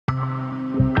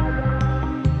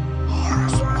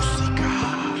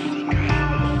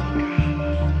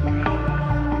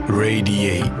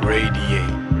Radiate,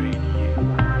 radiate.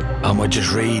 I'ma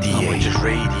just radiate,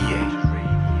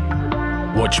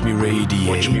 Watch me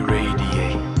radiate,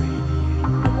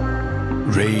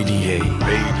 Radiate,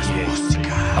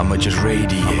 I'ma just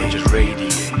radiate,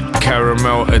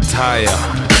 Caramel attire,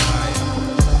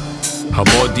 her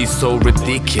body's so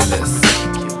ridiculous,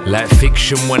 like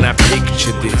fiction when I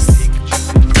picture this.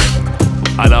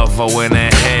 I love her when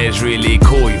her hair's really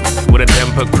coil, with a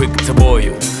temper quick to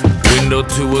boil. Window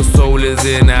to her soul is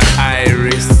in her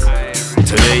iris.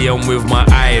 Today I'm with my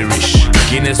Irish,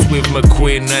 Guinness with my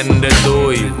Queen and the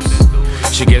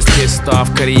Doyles. She gets pissed off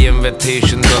cause the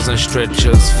invitation doesn't stretch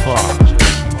as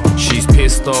far. She's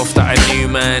pissed off that I knew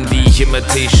man, the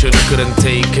imitation couldn't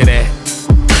take her there,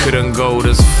 couldn't go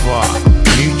this far.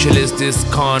 Mutual is this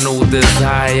carnal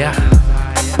desire.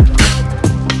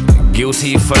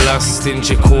 Guilty for lusting,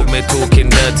 she caught me talking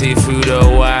dirty through the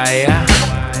wire.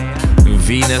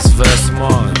 Venus vs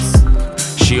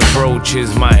Mars, she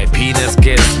approaches, my penis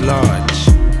gets large.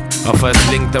 I first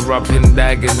linked her up in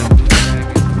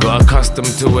Dagenham, got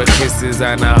accustomed to her kisses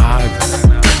and her hugs.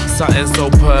 Something so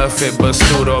perfect but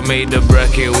still don't make the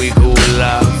bracket we call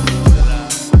love.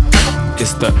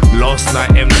 It's the last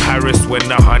night in Paris when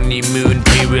the honeymoon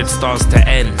period starts to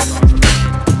end.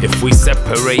 If we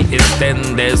separate it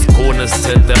then there's corners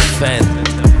to defend.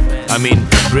 I mean,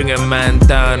 bring a man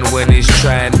down when he's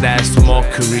trying, that's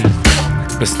mockery.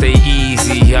 But stay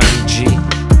easy, young G.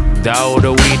 Dial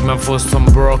the weed man for some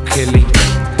broccoli.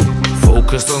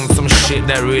 Focus on some shit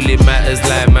that really matters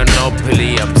like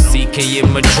Monopoly. I'm CK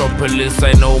in Metropolis,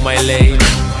 I know my lane.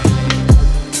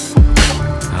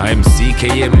 I'm CK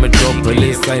in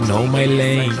Metropolis, I know my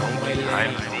lane.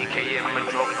 I'm CK in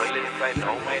Metropolis, I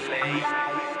know my lane.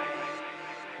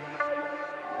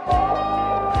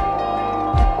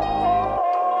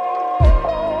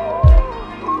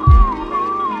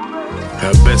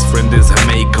 Her best friend is her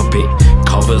makeup, it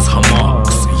covers her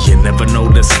marks. You never know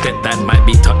the step that might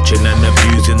be touching and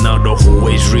abusing. Now the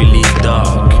hallway's really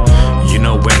dark. You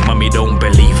know when mummy don't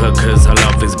believe her cause her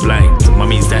love is blind.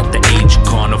 Mummy's at the age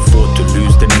can't afford to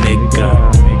lose the nigga.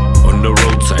 On the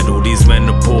roadside all these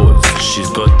menopause, she's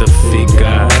got the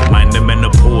figure. Mind the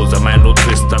menopause, a man will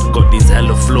twist up, got these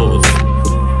hella flaws.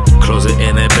 Closet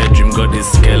in her bedroom, got these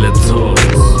skeletons.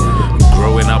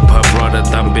 Growing up, her brother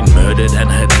done been murdered and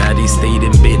her daddy stayed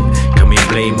in bin. Can we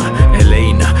blame her?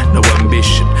 Elena, no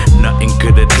ambition, nothing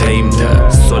could have tamed her.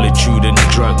 Solitude and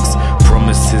drugs,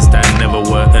 promises that never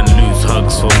work and lose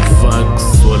hugs from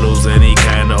thugs. Swallows any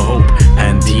kind of hope,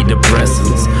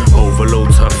 antidepressants.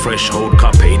 Overloads her threshold,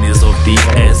 campaign is of the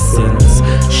essence.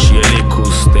 She a little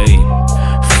stain,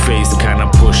 face kinda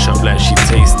push up like she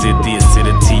tasted the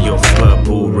acidity of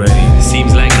purple rain.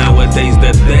 Seems like nowadays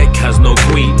the deck has no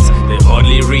queens. They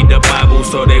hardly read the Bible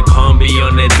so they can't be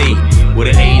on their D. With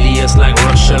an alias like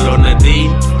Russell on a D.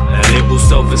 A little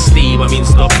self-esteem, I mean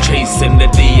stop chasing the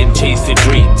D and chase your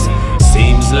dreams.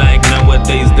 Seems like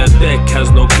nowadays the deck has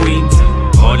no queens.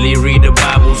 Hardly read the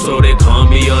Bible so they can't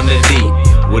be on the D.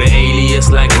 With an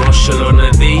alias like Russell on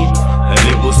a D. A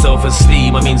little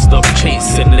self-esteem, I mean stop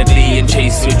chasing the D and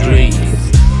chase your dreams.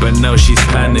 But now she's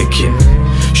panicking.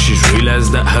 She's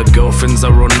realized that her girlfriends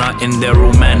are all nothing, they're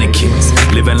all mannequins.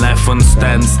 Living life on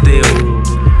standstill.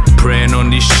 Praying on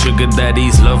these sugar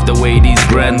daddies, love the way these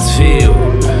brands feel.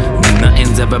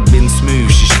 Nothing's ever been smooth,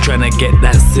 she's trying to get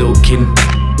that silk in.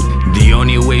 The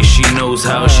only way she knows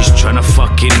how, she's tryna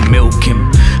fucking milk him.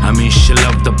 I mean she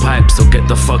love the pipe, so get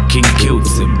the fucking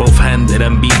kilts in. Both handed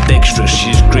and be dexterous,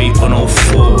 she's great on all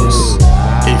fours.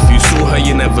 If you saw her,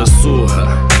 you never saw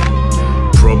her.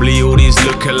 Probably all these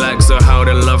lookalikes are how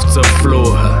they love to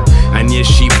floor her. And yeah,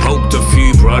 she poked a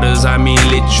few brothers, I mean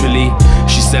literally.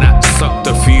 She said I sucked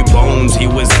a few bones, he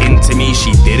was into me.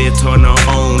 She did it on her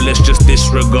own, let's just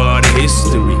disregard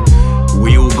history.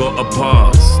 We all got a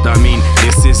past, I mean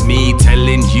this is me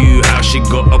telling you how she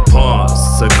got a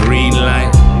pass. A green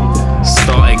light,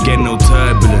 start again, no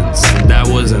turbulence. That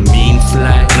was a mean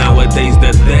flight. Nowadays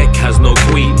the deck has no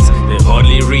queens. They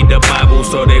hardly read the Bible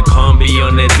so they can't be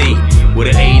on their D. With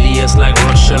an alias like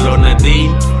Russell on a D.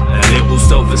 A little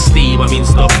self-esteem, I mean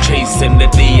stop chasing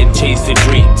the D and chase your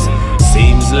dreams.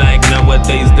 Seems like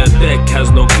nowadays the deck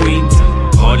has no queens.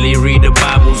 Hardly read the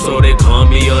Bible so they can't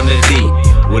be on the D.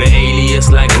 With an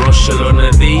alias like Russell on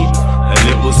a D. A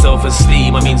little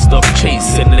self-esteem, I mean stop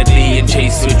chasing the D and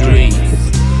chase your dreams.